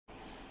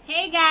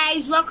Hey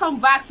guys, welcome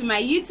back to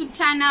my YouTube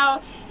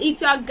channel.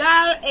 It's your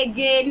girl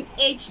again,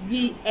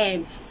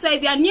 HBM. So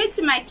if you're new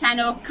to my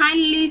channel,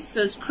 kindly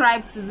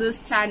subscribe to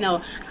this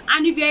channel,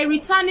 and if you're a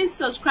returning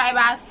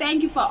subscriber,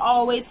 thank you for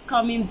always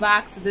coming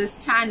back to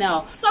this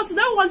channel. So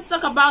today we want to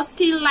talk about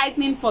skin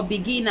lightening for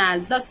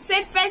beginners, the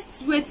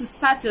safest way to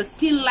start your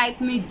skin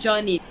lightening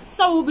journey.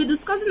 So we'll be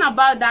discussing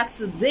about that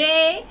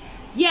today.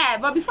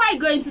 But before I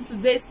go into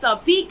today's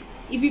topic,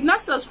 if you've not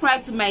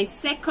subscribed to my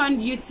second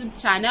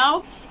YouTube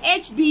channel,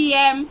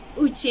 HBM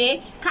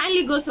Uche,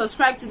 kindly go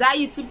subscribe to that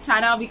YouTube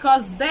channel,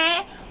 because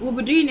there we'll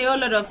be doing a whole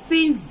lot of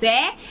things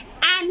there.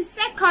 And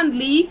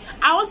secondly,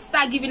 I want to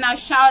start giving out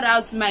shout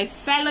out to my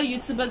fellow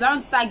YouTubers. I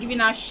want to start giving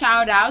out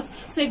shout out.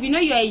 So if you know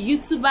you're a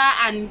YouTuber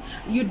and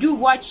you do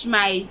watch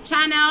my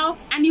channel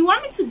and you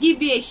want me to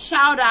give you a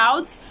shout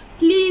out,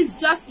 please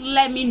just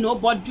let me know,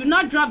 but do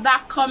not drop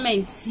that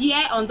comment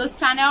here on this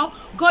channel.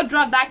 Go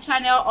drop that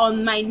channel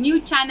on my new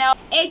channel,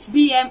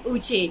 HBM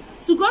Uche.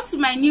 To go to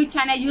my new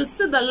channel, you'll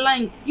see the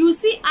link. You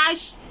see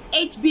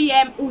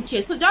HBM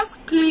Uche. So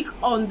just click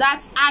on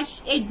that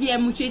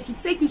HBM Uche to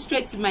take you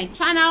straight to my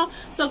channel.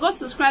 So go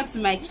subscribe to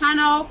my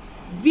channel,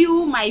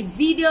 view my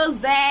videos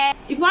there.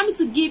 If you want me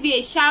to give you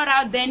a shout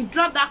out, then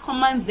drop that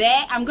comment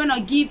there. I'm gonna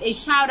give a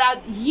shout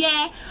out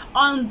here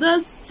on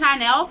this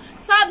channel.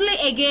 Thirdly,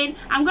 again,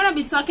 I'm gonna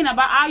be talking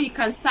about how you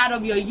can start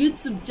up your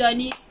YouTube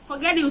journey.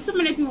 Forget it, so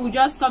many people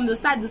just come to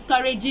start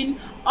discouraging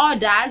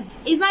others.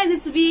 It's not easy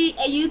to be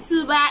a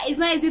YouTuber, it's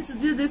not easy to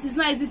do this, it's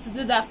not easy to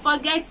do that.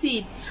 Forget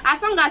it.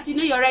 As long as you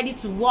know you're ready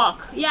to work.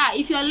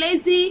 If you're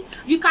lazy,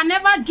 you can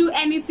never do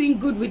anything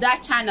good with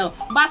that channel.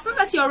 But as long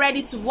as you're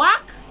ready to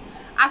work,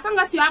 as long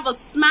as you have a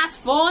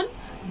smartphone,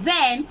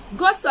 then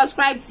go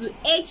subscribe to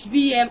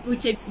HBM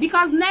Uche,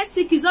 because next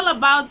week is all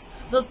about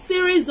the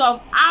series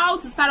of how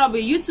to start up a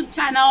YouTube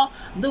channel,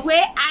 the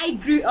way I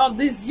grew up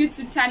this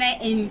YouTube channel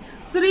in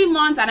 3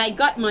 months and I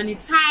got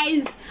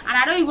monetized. And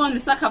I don't even want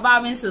to talk about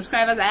how many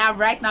subscribers I have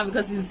right now,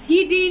 because it's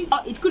hidden.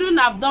 It couldn't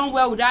have done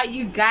well without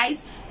you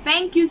guys.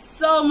 Thank you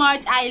so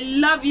much. I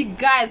love you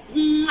guys.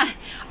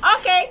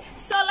 Okay,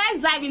 so let's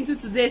dive into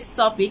today's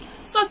topic.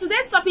 So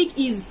today's topic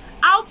is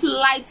how to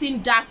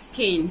lighten dark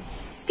skin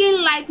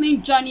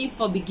lightening journey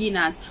for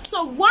beginners.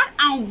 So what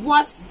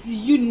do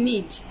you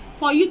need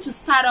for you to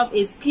start up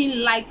a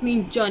skin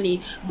lightening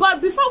journey? But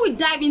before we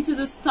dive into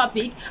this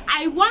topic,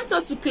 I want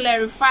us to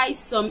clarify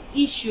some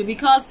issue,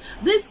 because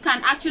this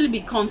can actually be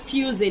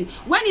confusing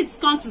when it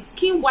comes to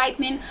skin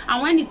whitening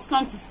and when it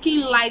comes to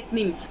skin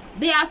lightening.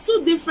 They are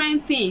two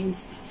different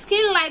things.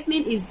 Skin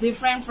lightening is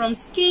different from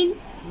skin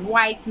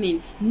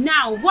whitening.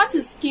 Now, what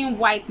is skin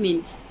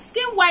whitening?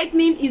 Skin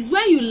whitening is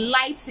when you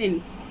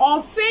lighten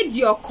or fade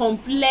your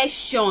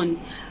complexion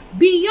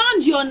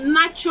beyond your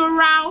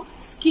natural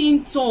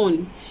skin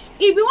tone.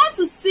 If you want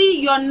to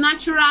see your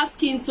natural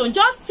skin tone,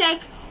 just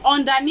check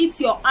underneath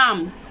your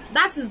arm.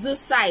 That is this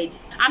side.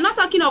 I'm not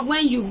talking of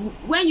when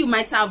you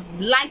might have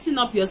lightened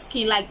up your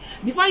skin, like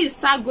before you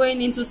start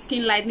going into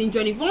skin lightening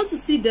journey. If you want to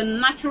see the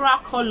natural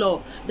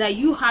color that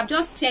you have,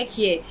 just check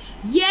here.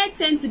 Here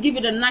tend to give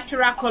you the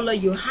natural color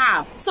you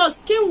have. So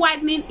skin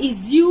whitening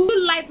is you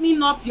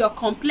lightening up your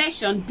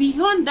complexion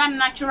beyond that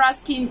natural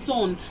skin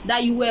tone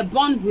that you were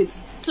born with.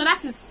 So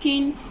that is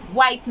skin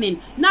whitening.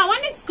 Now when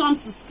it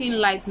comes to skin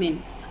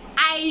lightening,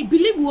 I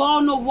believe we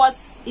all know what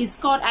is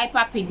called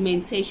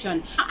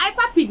hyperpigmentation.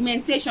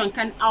 Hyperpigmentation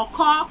can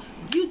occur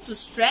due to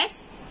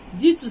stress,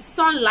 due to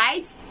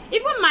sunlight,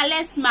 even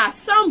melasma,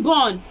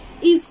 sunburn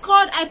is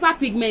called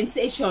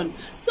hyperpigmentation.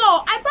 So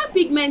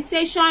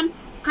hyperpigmentation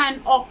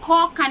can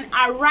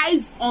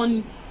arise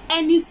on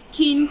any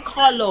skin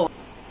color,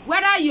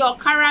 whether you're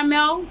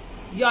caramel,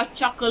 you're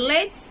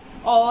chocolate,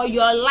 or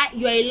you're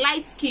a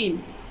light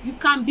skin. You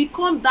can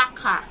become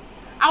darker.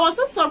 I was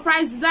so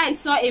surprised that I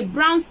saw a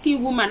brown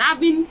skin woman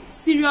having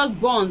serious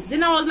burns.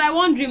 Then I was like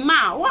wondering,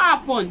 ma, what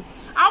happened?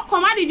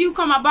 How did you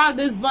come about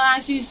this burn?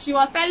 And she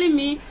was telling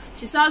me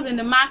she sells in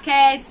the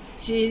market,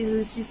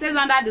 she stays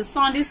under the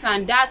sun, this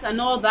and that and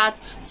all that.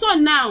 So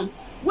now,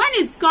 when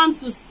it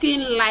comes to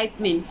skin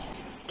lightening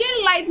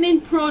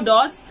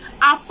products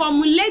are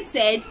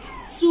formulated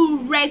to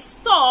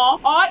restore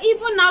or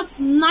even out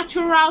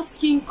natural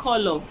skin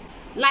color.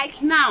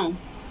 Like now,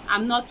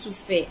 I'm not too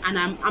fair and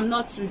I'm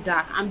not too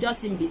dark. I'm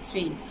just in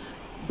between.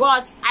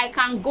 But I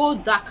can go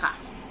darker.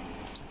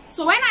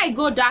 So when I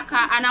go darker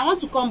and I want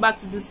to come back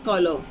to this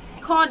color, I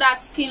call that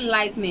skin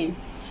lightening.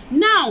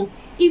 Now,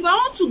 if I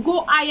want to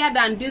go higher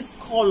than this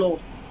color,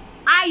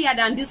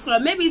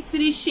 maybe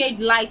 3 shades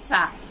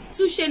lighter,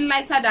 2 shades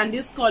lighter than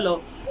this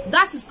color,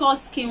 that is called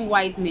skin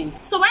whitening.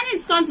 So when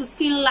it comes to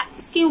skin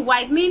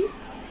lightening,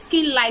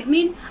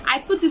 I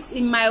put it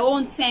in my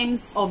own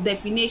terms of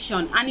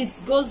definition, and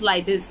it goes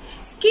like this.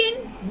 Skin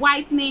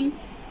whitening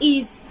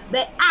is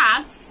the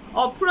act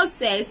or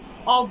process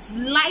of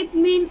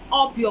lightening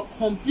up your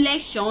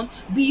complexion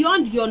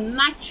beyond your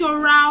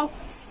natural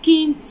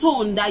skin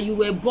tone that you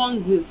were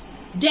born with.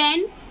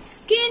 Then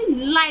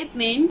skin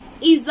lightening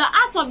is the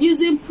art of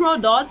using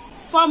products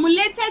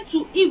formulated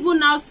to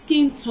even out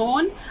skin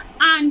tone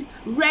and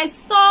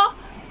restore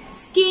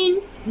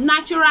skin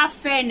natural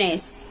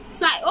fairness.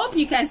 So I hope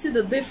you can see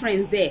the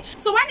difference there.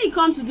 So when it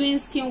comes to doing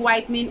skin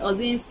whitening or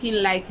doing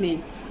skin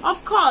lightening,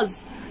 of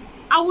course,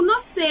 I will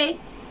not say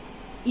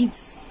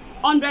it's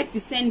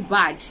 100%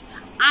 bad.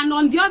 And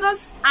on the other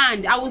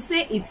hand, I will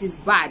say it is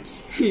bad.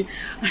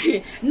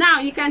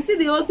 Now, you can see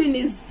the whole thing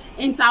is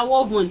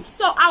interwoven.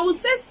 So I would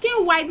say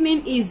skin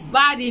whitening is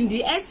bad in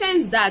the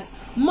essence that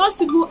most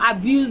people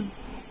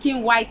abuse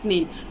skin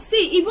whitening.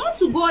 See, if you want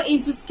to go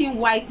into skin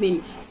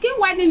whitening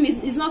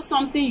is not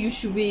something you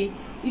should be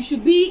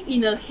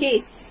in a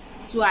haste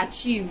to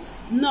achieve.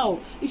 No,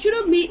 you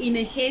shouldn't be in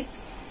a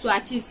haste to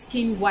achieve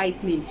skin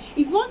whitening.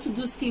 If you want to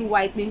do skin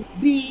whitening,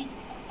 be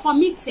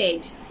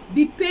committed,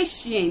 be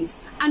patient,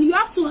 and you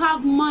have to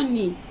have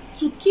money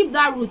to keep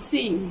that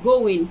routine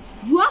going.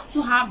 You have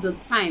to have the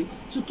time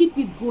to keep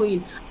it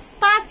going.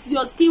 Start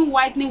your skin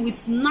whitening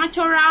with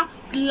natural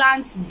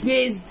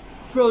plant-based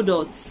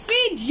products.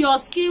 Feed your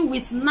skin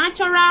with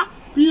natural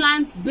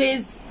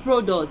plant-based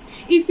products.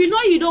 If you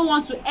know you don't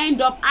want to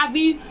end up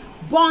having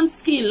burnt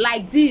skin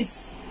like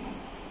this,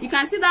 you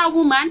can see that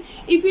woman.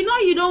 If you know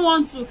you don't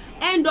want to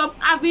end up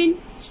having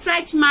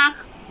stretch mark,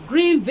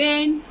 green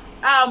vein,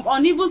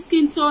 uneven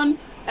skin tone,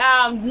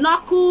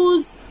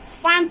 knuckles,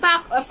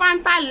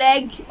 Fanta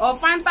leg or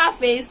Fanta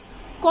face,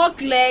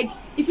 coke leg,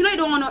 if you know you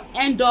don't want to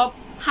end up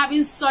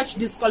having such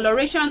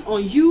discoloration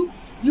on you,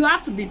 you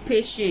have to be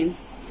patient.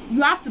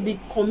 You have to be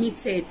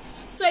committed.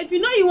 So if you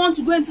know you want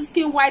to go into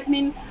skin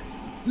whitening,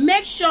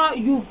 make sure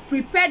you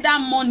prepare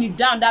that money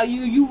down that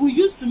you will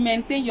use to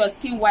maintain your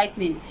skin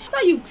whitening.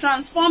 After you've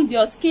transformed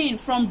your skin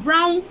from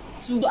brown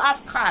to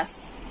half cast,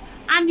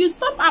 and you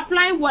stop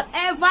applying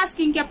whatever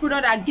skincare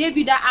product that gave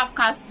you that half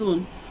cast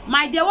tone,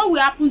 my dear, what will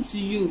happen to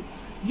you?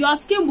 Your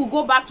skin will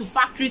go back to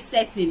factory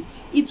setting.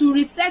 It will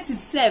reset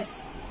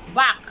itself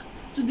back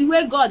to the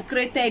way God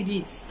created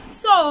it.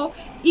 So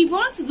if you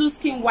want to do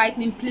skin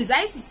whitening, please,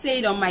 I used to say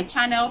it on my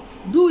channel,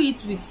 do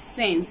it with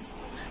sense.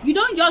 You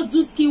don't just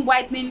do skin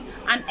whitening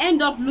and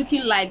end up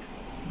looking like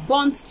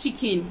burnt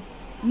chicken.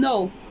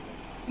 No,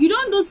 you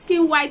don't do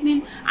skin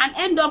whitening and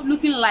end up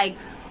looking like,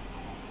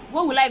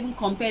 what will I even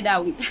compare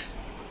that with?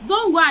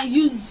 Don't go and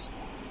use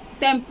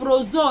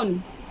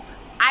Temprozone,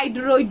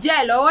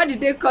 hydrogel, or what did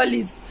they call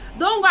it?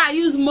 Don't go and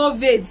use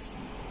Movate,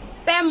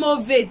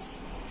 Temovate,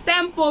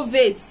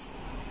 Tempovate,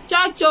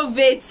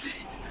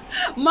 Chochovate,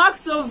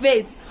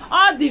 Moxovate,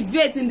 all the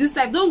Vate in this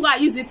type. Don't go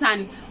and use it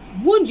and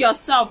wound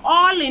yourself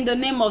all in the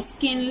name of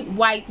skin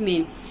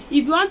whitening.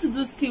 If you want to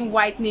do skin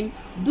whitening,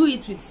 do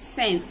it with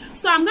sense.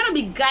 So I'm going to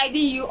be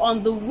guiding you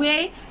on the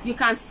way you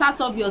can start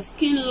off your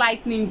skin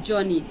lightening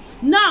journey.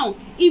 Now,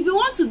 if you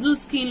want to do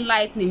skin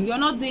lightening, you're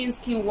not doing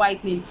skin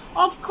whitening,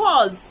 of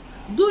course,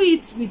 do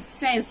it with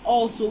sense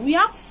also. We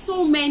have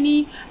so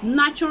many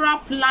natural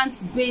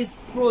plant-based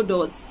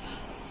products,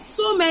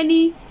 so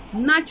many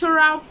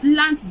natural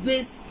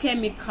plant-based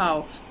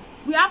chemicals.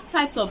 We have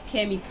types of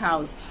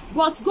chemicals,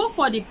 but go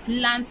for the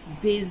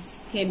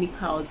plant-based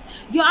chemicals.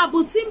 Your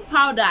Abutin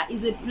powder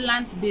is a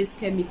plant-based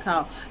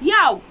chemical.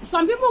 Yeah,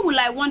 some people will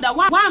like wonder,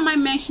 why am I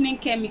mentioning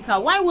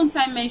chemical? Why won't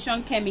I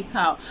mention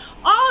chemical?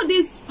 All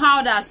these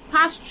powders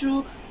pass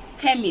through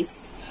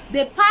chemists.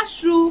 They pass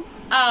through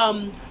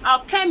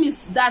our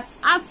chemists that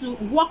had to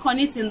work on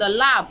it in the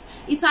lab.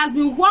 It has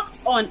been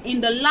worked on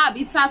in the lab.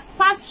 It has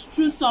passed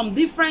through some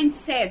different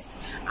tests.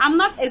 I'm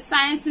not a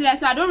science student,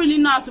 so I don't really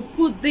know how to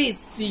put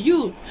this to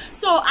you.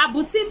 So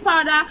Abutin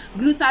powder,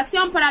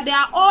 glutathione powder, they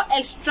are all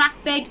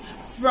extracted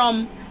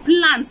from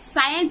plants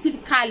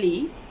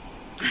scientifically.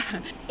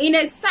 In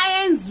a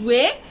science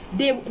way,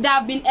 they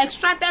have been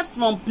extracted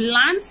from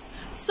plants.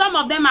 Some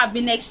of them have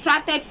been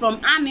extracted from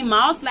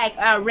animals, like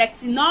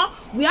retinol.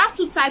 We have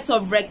two types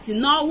of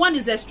retinol. One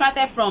is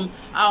extracted from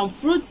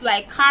fruits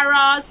like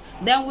carrots.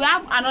 Then we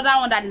have another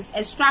one that is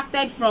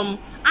extracted from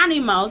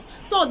animals.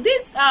 So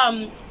these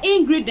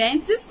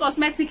ingredients, this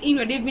cosmetic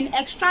ingredient, they've been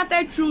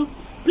extracted through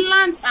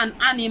plants and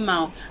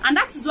animal, and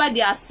that is why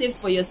they are safe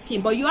for your skin.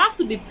 But you have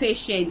to be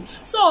patient.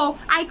 So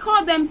I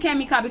call them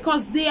chemical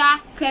because they are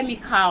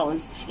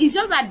chemicals. It's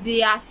just that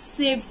they are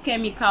safe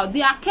chemicals.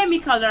 They are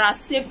chemicals that are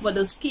safe for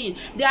the skin.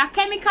 They are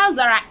chemicals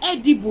that are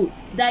edible,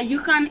 that you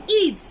can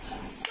eat.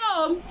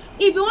 So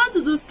if you want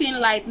to do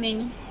skin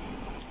lightening,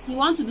 you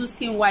want to do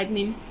skin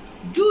whitening,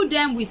 do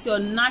them with your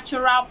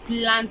natural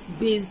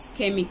plant-based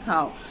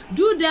chemical.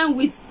 Do them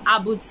with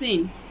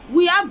Abutin.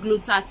 We have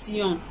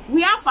glutathione,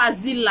 we have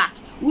Azilac,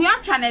 we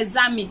have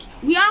tranexamic,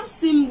 we have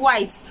sim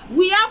white,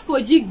 we have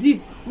kojic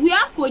deep, we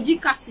have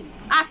kojic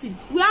acid,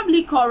 we have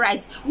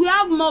licorice, we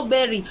have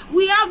mulberry,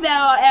 we have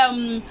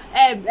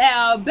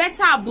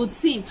beta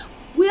Abutin.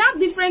 We have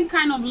different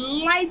kind of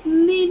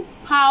lightening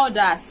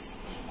powders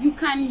you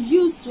can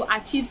use to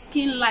achieve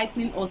skin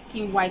lightening or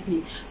skin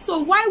whitening. So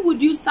why would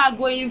you start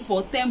going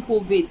for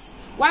Tempovate?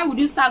 Why would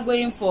you start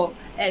going for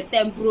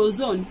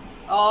Temprozone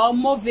or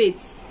Movate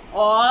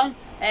or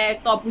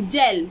top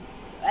gel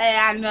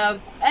and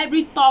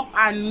every top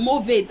and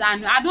Movate,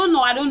 and I don't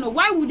know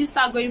why would you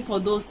start going for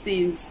those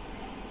things?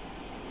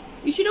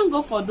 You shouldn't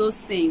go for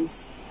those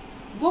things.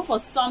 Go for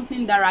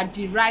something that are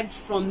derived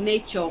from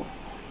nature.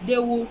 they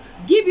will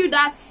give you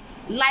that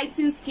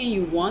lighting skin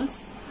you want,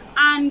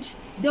 and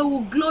they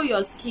will glow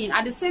your skin.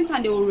 At the same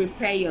time, they will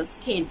repair your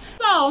skin.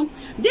 So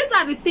these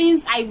are the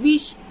things I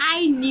wish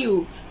I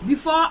knew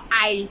before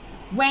I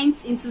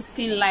went into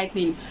skin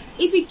lightening.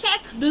 If you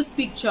check this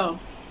picture,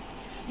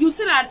 you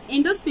see that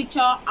in this picture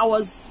I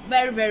was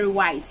very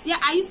white. Yeah,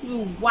 I used to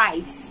be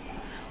white,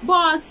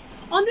 but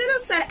on the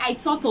other side I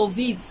thought of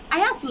it. I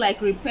had to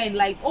like repent,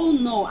 like, oh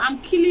no, I'm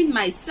killing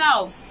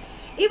myself.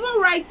 Even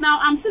right now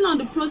I'm still on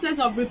the process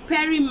of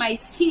repairing my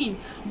skin,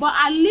 but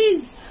at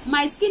least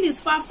my skin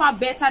is far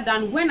better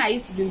than when I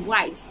used to be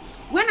white.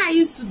 When I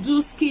used to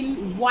do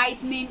skin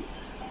whitening,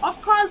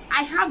 of course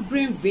I have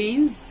green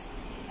veins.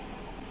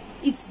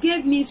 It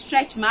gave me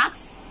stretch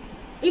marks.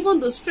 Even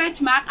the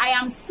stretch mark, I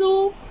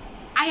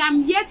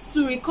am yet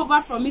to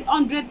recover from it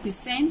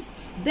 100%.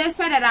 That's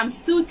why that I'm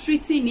still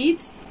treating it,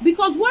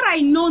 because what I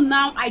know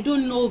now I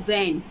don't know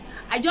then.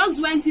 I just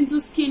went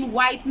into skin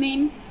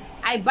whitening.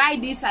 I buy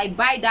this, I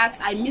buy that,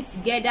 I mix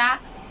together.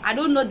 I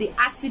don't know the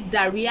acid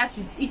that reacts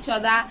with each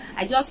other.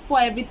 I just pour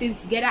everything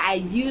together. I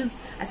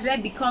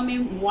started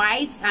becoming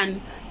white,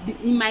 and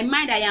in my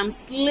mind I am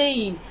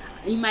slaying.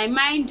 In my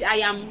mind I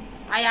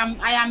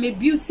am a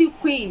beauty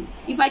queen.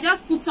 If I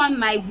just put on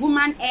my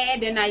woman hair,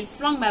 then I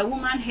flung my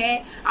woman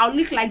hair, I'll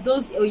look like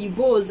those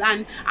oyibos,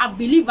 and I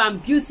believe I'm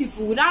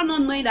beautiful without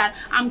not knowing that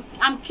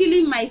I'm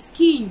killing my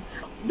skin.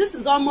 This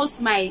is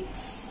almost my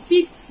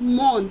 5th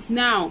month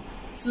now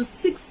to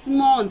 6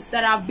 months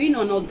that I've been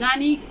on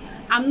organic.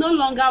 I'm no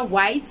longer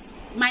white.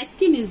 My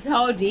skin is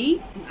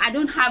healthy. I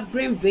don't have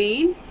green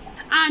vein,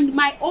 and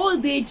my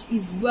old age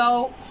is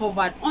well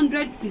covered.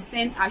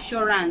 100%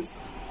 assurance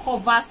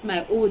covers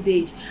my old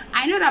age.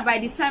 I know that by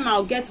the time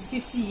I'll get to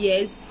 50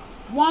 years,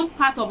 one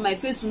part of my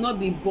face will not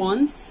be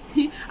burnt.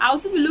 I'll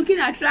still be looking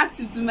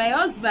attractive to my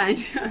husband.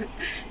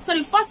 So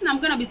the first thing I'm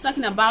going to be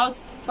talking about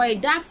for a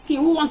dark skin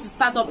who want to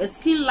start up a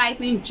skin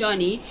lightening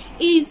journey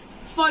is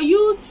for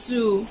you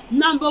to,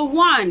 number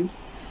 1,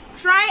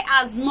 try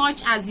as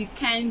much as you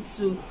can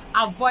to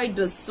avoid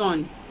the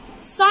sun.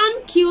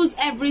 Sun kills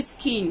every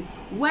skin,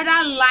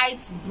 whether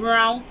light,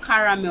 brown,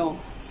 caramel.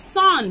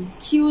 Sun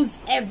kills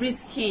every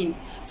skin.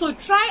 So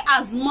try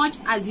as much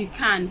as you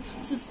can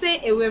to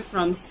stay away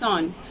from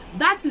sun.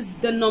 That is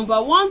the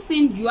number 1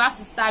 thing you have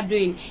to start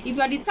doing. If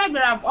you're the type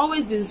that have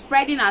always been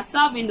spreading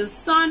herself in the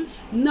sun,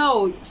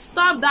 no,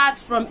 stop that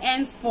from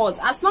henceforth.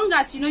 As long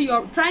as you know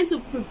you're trying to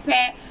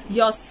prepare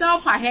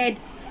yourself ahead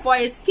for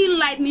a skin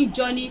lightening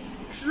journey,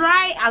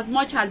 try as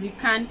much as you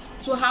can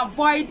to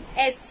avoid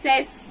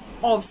excess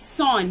of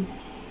sun.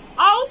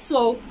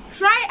 Also,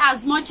 try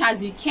as much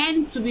as you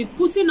can to be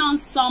putting on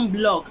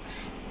sunblock.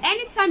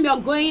 Anytime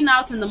you're going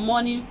out in the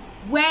morning,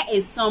 wear a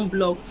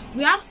sunblock.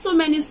 We have so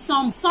many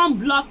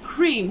sunblock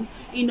cream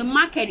in the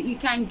market you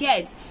can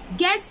get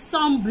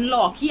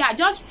sunblock. Yeah,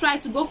 just try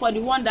to go for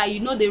the one that you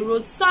know they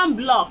wrote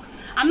sunblock.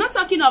 I'm not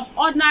talking of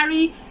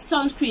ordinary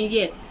sunscreen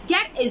here.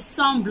 Get a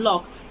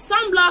sunblock.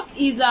 Sunblock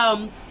is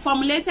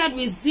formulated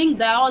with zinc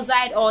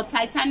dioxide or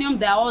titanium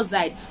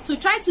dioxide. So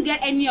try to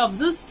get any of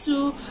these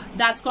two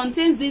that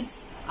contains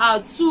these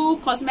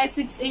 2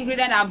 cosmetics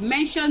ingredient I've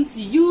mentioned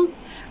to you.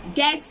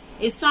 Get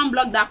a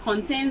sunblock that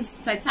contains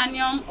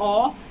titanium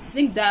or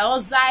zinc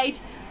dioxide.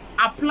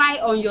 Apply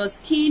on your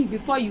skin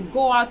before you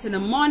go out in the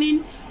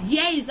morning.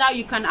 Here is how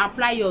you can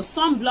apply your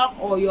sunblock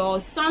or your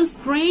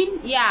sunscreen.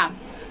 Yeah,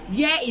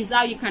 here is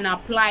how you can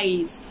apply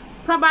it.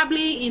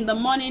 Probably in the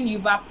morning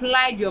you've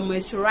applied your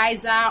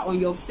moisturizer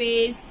on your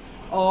face,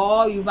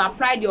 or you've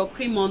applied your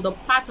cream on the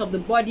part of the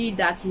body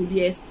that will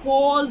be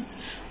exposed.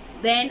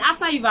 Then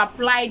after you've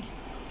applied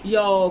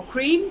your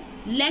cream,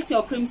 let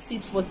your cream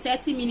sit for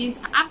 30 minutes.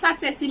 After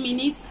 30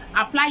 minutes,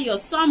 apply your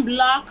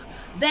sunblock.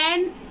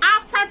 Then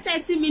after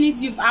 30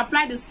 minutes you've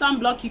applied the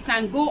sunblock, you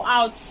can go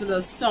out to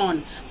the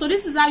sun. So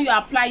this is how you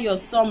apply your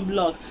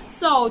sunblock.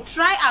 So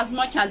try as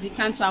much as you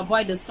can to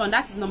avoid the sun.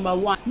 That is number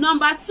 1.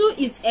 Number 2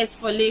 is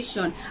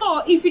exfoliation.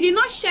 So if you did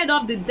not shed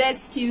off the dead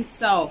skin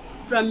cell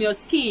from your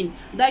skin,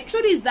 the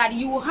truth is that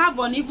you will have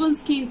uneven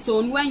skin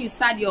tone when you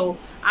start your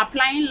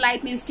applying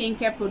lightening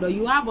skincare product.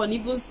 You have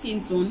uneven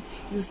skin tone,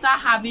 you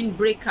start having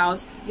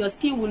breakouts, your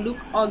skin will look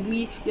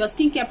ugly, your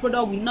skincare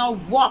product will not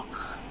work.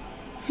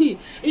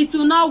 It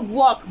will not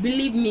work,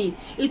 believe me.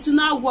 It will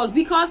not work,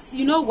 because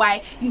you know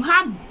why? You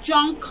have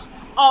junk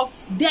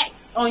of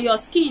deaths on your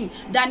skin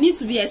that need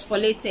to be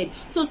exfoliated.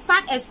 So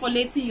start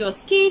exfoliating your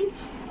skin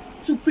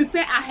to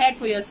prepare ahead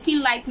for your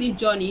skin lightening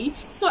journey.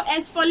 So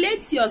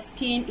exfoliate your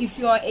skin. If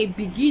you're a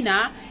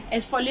beginner,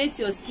 exfoliate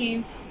your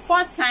skin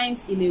 4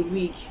 times in a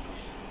week.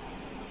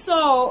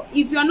 So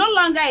if you're no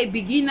longer a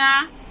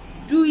beginner,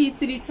 do it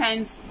 3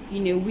 times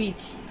in a week.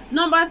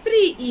 Number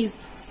 3 is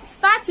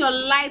start your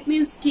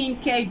lightening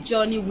skincare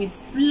journey with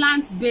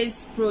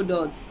plant-based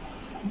products.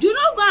 Do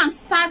not go and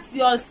start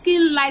your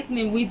skin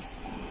lightening with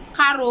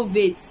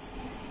Carovate,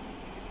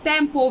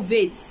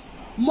 Tempovate,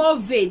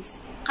 Movate,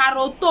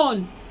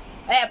 Carotone,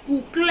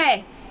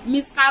 Pouclair,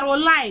 Miss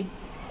Caroline,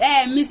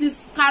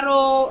 Mrs.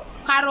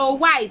 Caro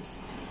White.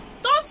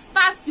 Don't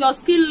start your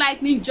skin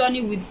lightening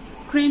journey with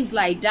creams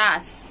like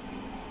that.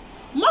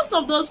 Most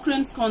of those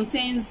creams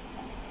contains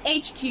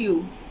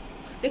HQ.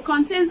 They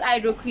contains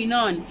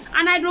hydroquinone,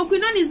 and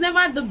hydroquinone is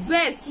never the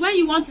best when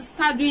you want to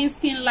start doing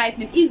skin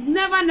lightening. It's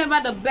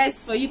never the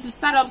best for you to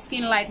start up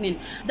skin lightening.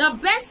 The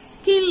best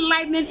skin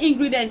lightening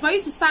ingredients for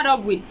you to start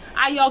up with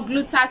are your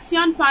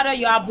glutathione powder,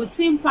 your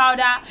arbutin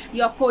powder,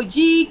 your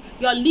kojic,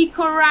 your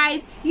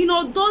licorice, you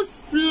know, those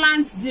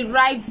plant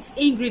derived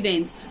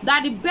ingredients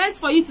that are the best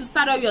for you to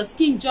start up your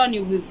skin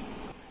journey with.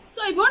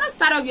 So if you want to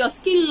start up your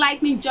skin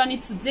lightening journey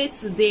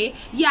today,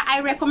 yeah,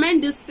 I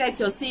recommend this set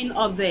you're seeing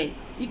up there.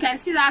 You can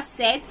see that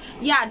set.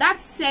 Yeah,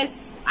 that set,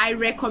 I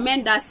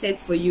recommend that set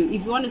for you.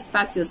 If you want to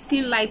start your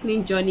skin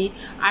lightening journey,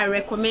 I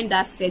recommend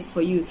that set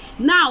for you.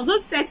 Now,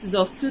 this set is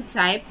of two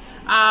types.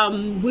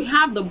 We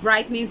have the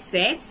brightening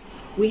set,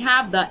 we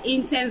have the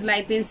intense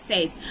lightening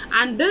set,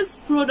 and these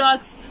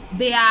products,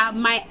 they are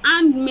my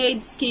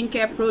handmade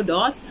skincare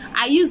products.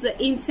 I use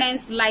the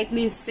intense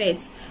lightening set.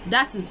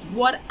 That is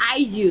what I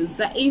use.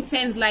 The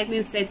intense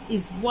lightening set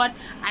is what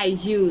I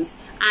use,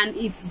 and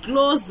it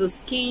glows the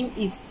skin,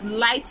 it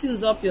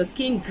lightens up your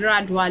skin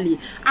gradually.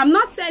 I'm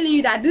not telling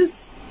you that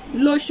this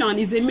lotion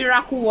is a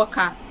miracle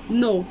worker.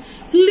 No,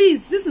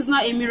 please, this is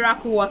not a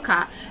miracle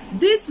worker.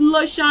 This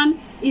lotion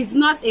is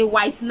not a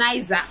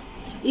whitenizer.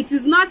 It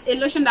is not a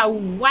lotion that will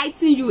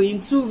whiten you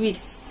in 2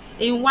 weeks,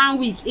 in 1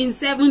 week, in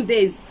 7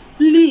 days.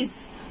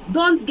 Please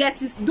don't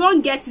get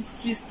it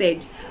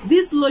twisted.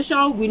 This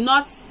lotion will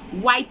not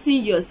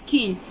whiten your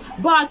skin,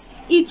 but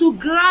it will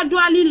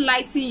gradually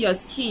lighten your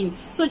skin.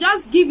 So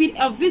just give it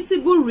a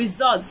visible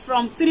result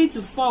from 3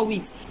 to 4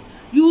 weeks.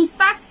 You will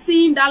start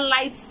seeing that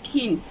light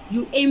skin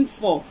you aim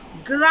for.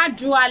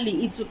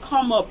 Gradually it will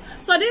come up.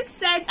 So this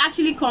set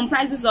actually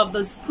comprises of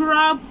the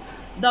scrub,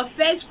 the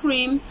face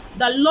cream,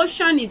 the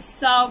lotion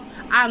itself,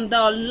 and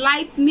the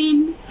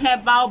lightening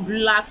herbal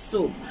black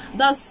soap.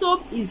 The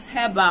soap is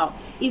herbal.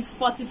 It's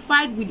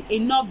fortified with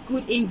enough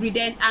good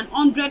ingredients and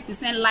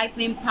 100%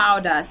 lightening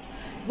powders.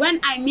 When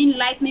I mean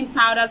lightening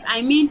powders,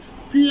 I mean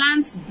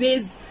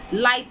plant-based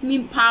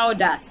lightening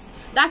powders.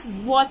 That is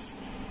what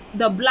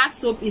the black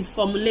soap is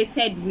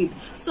formulated with.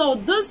 So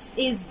this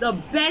is the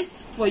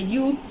best for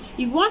you if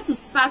you want to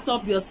start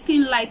up your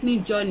skin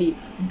lightening journey.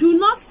 Do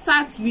not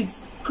start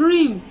with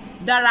cream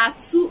that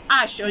are too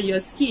harsh on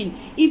your skin.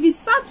 If you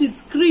start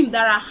with cream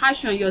that are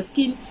harsh on your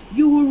skin,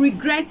 you will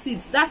regret it.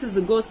 That is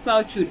the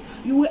gospel truth.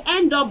 You will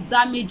end up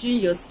damaging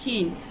your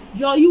skin.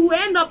 You will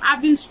end up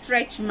having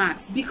stretch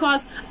marks,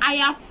 because I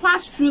have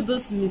passed through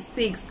those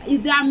mistakes.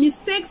 There are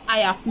mistakes I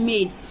have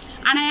made,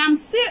 and I am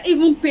still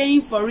even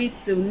paying for it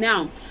till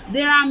now.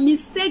 There are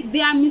mistakes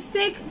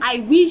I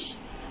wish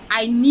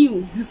I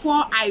knew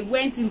before I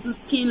went into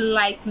skin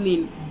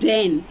lightening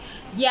then.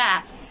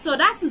 Yeah, so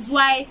that is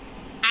why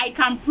I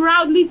can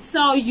proudly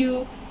tell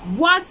you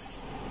what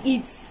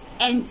it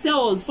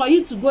entails for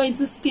you to go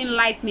into skin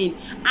lightening,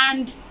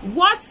 and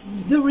what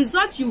the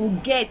result you will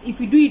get if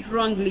you do it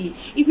wrongly.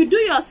 If you do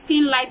your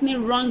skin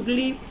lightening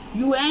wrongly,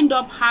 you will end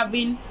up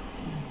having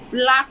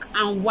black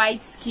and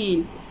white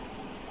skin.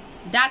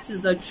 That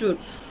is the truth.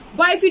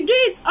 But if you do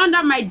it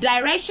under my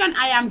direction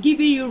I am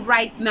giving you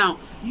right now,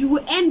 you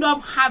will end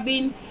up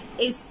having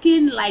a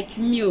skin like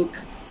milk,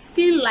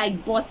 skin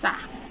like butter,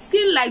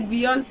 skin like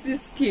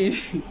Beyonce's skin,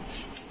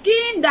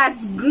 skin that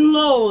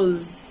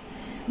glows.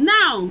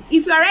 Now,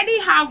 if you already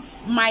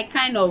have my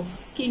kind of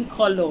skin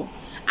color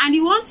and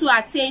you want to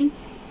attain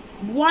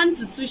 1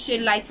 to 2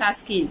 shade lighter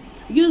skin,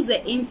 use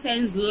the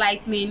intense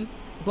lightening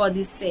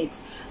body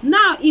set.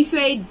 Now, if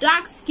you're a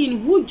dark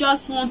skin who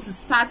just want to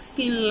start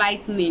skin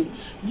lightening,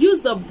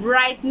 use the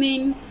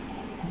brightening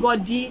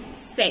body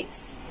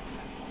set.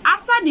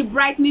 After the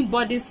brightening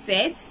body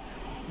set,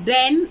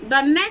 then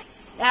the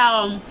next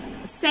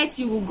set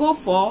you will go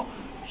for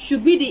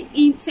should be the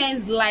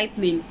intense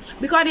lightening,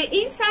 because the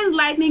intense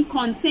lightening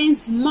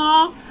contains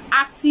more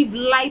active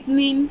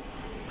lightening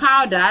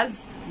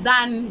powders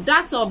than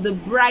that of the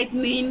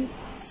brightening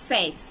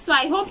set. So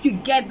I hope you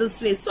get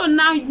this way. So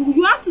now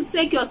you have to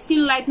take your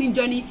skin lightening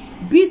journey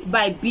bit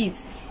by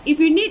bit. If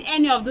you need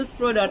any of this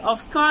product,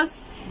 of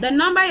course, the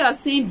number you're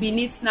seeing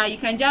beneath now, you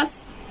can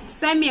just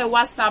send me a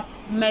WhatsApp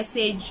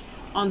message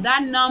on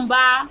that number.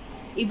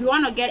 If you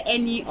want to get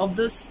any of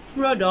this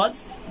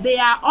products, they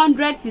are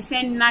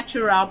 100%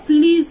 natural.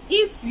 Please,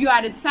 if you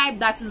are the type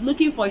that is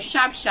looking for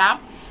sharp,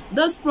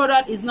 this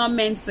product is not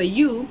meant for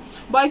you.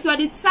 But if you are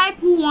the type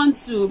who want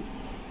to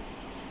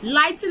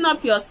lighten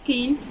up your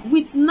skin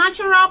with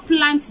natural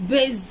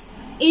plant-based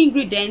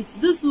ingredients,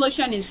 this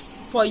lotion is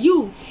for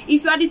you.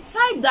 If you are the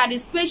type that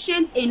is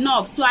patient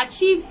enough to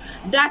achieve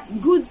that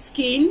good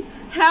skin,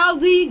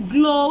 healthy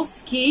glow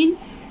skin,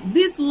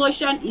 this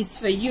lotion is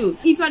for you.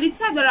 If you are the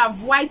type that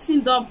have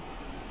whitened up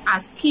our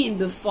skin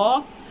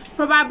before,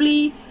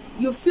 probably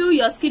you feel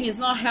your skin is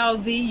not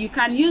healthy, you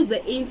can use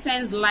the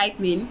intense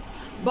lightening.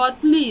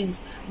 But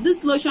please,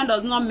 this lotion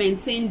does not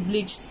maintain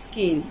bleached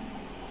skin.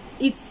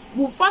 It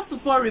will first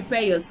of all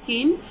repair your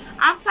skin.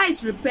 After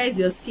it repairs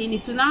your skin,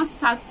 it will now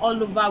start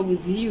all over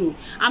with you.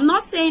 I'm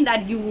not saying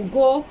that you will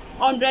go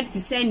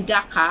 100%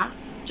 darker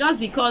just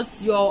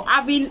because you're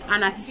having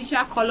an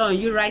artificial color on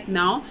you right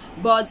now,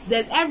 but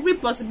there's every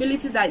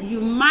possibility that you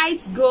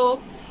might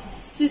go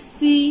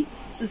 60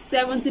 to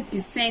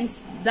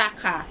 70%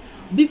 darker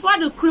before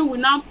the cream will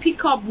now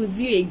pick up with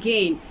you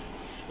again.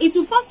 It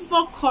will first of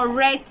all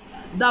correct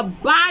the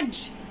bad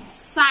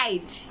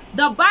side,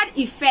 the bad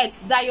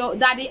effects that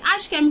the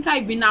harsh chemical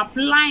you've been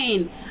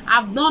applying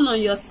have done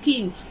on your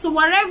skin. So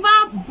whatever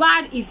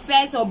bad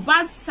effect or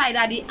bad side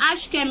that the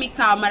harsh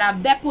chemical might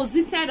have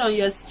deposited on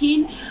your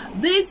skin,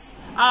 this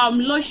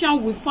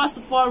lotion will first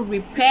of all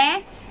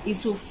repair.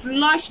 It will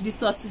flush,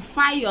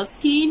 detoxify your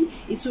skin,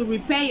 it will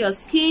repair your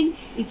skin,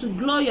 it will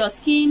glow your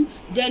skin,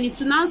 then it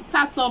will now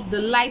start up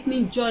the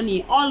lightening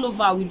journey all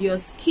over with your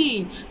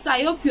skin. So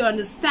I hope you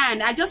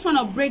understand. I just want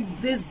to break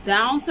this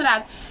down so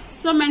that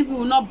so many people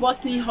will not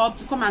bust me up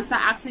to come and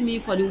start asking me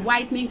for the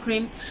whitening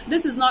cream.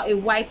 This is not a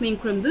whitening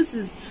cream, this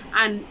is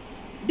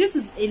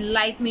a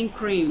lightening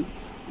cream.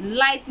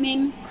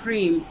 Lightening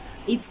cream.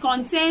 It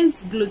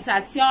contains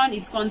glutathione,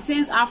 it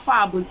contains alpha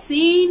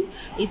arbutin,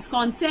 it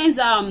contains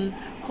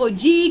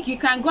kojic. You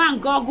can go and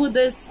google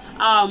this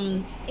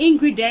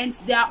ingredients.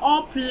 They are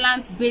all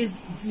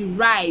plant-based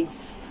derived.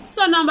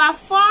 So number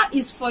 4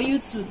 is for you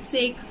to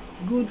take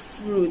good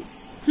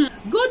fruits.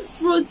 Good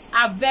fruits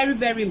are very,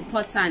 very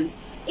important.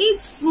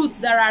 Eat fruits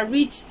that are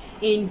rich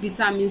in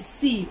vitamin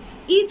C.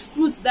 Eat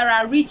fruits that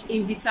are rich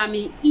in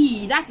vitamin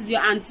E, that is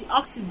your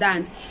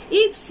antioxidant.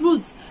 Eat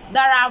fruits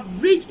that are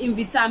rich in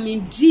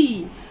vitamin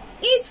G.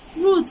 Eat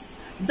fruits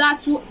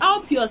that will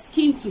help your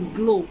skin to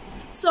glow.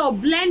 So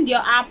blend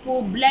your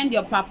apple, blend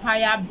your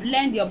papaya,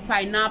 blend your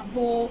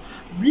pineapple,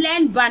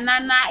 blend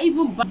banana.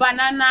 Even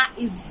banana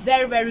is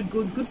very, very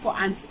good for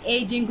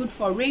anti-aging, good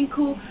for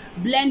wrinkle.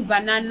 Blend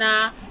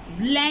banana,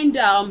 blend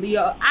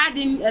you're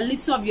adding a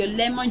little of your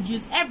lemon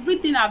juice.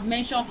 Everything I've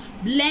mentioned,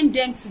 blend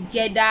them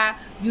together.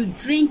 You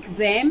drink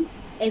them.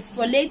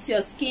 Exfoliate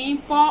your skin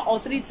 4 or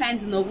 3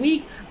 times in a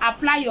week.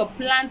 Apply your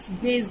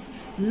plant-based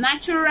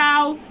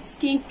natural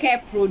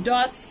skincare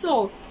products.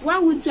 So why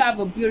would you have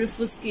a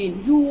beautiful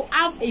skin? You will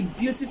have a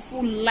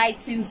beautiful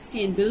lightened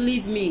skin,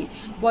 believe me,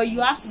 but you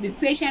have to be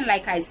patient.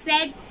 Like I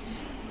said,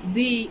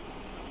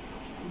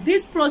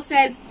 this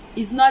process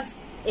is not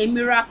a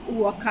miracle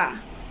worker.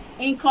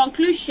 In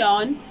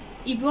conclusion,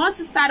 if you want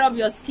to start up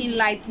your skin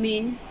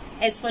lightening,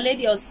 exfoliate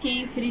your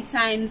skin 3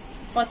 times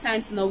 4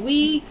 times in a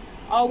week.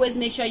 Always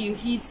make sure you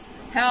eat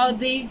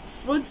healthy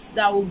fruits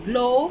that will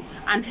glow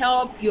and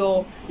help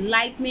your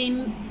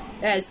lightening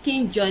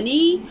skin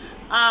journey.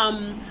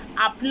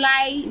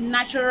 Apply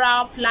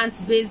natural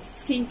plant-based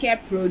skincare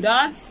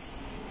products.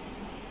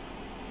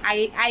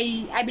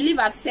 I believe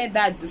I've said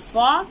that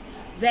before.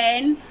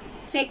 Then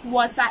take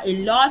water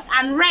a lot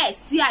and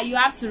rest. Yeah, you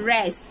have to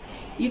rest.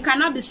 You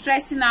cannot be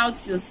stressing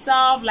out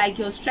yourself like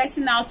you're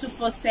stressing out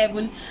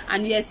 24/7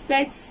 and you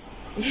expect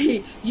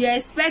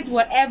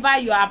whatever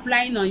you're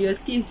applying on your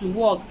skin to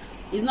work.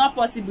 It's not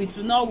possible,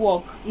 to not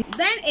work.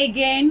 Then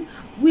again,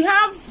 we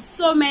have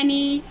so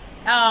many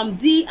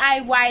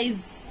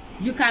DIYs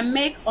you can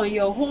make on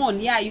your own.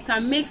 Yeah, you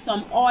can make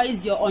some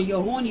oils on your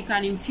own. You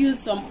can infuse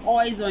some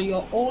oils on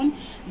your own.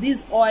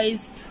 These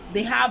oils,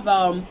 they have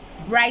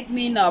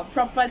brightening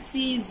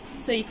properties,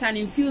 so you can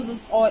infuse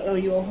this oil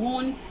on your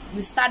own.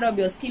 You start up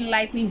your skin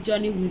lightening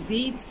journey with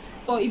it.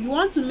 So if you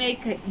want to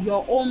make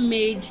your own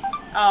made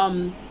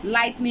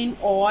lightening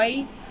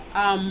oil,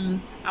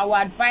 I would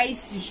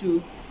advise you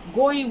should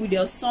go in with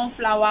your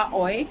sunflower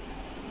oil,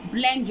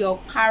 blend your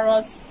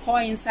carrots, pour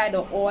inside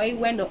the oil.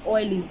 When the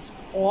oil is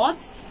hot,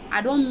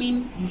 I don't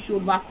mean you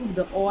should overcook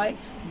the oil.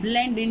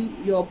 Blend in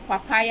your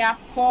papaya,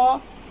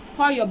 pour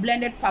your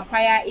blended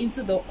papaya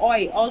into the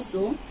oil.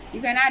 Also,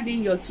 you can add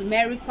in your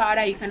turmeric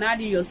powder, you can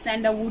add in your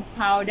sandalwood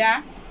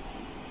powder.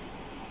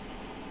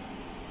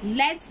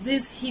 Let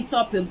this heat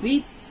up a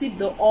bit, sip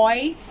the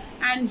oil,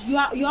 and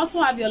you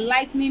also have your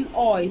lightening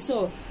oil,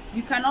 so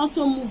you can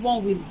also move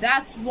on with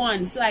that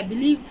one. So I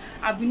believe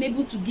I've been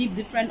able to give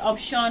different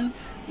options.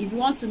 If you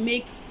want to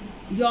make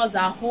yours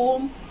at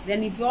home,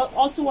 then if you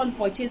also want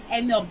to purchase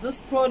any of this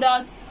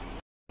product.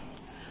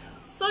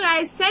 So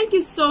guys, thank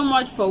you so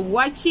much for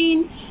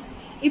watching.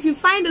 If you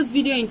find this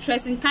video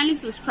interesting, kindly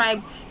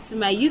subscribe to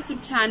my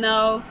YouTube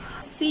channel.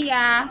 See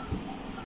ya.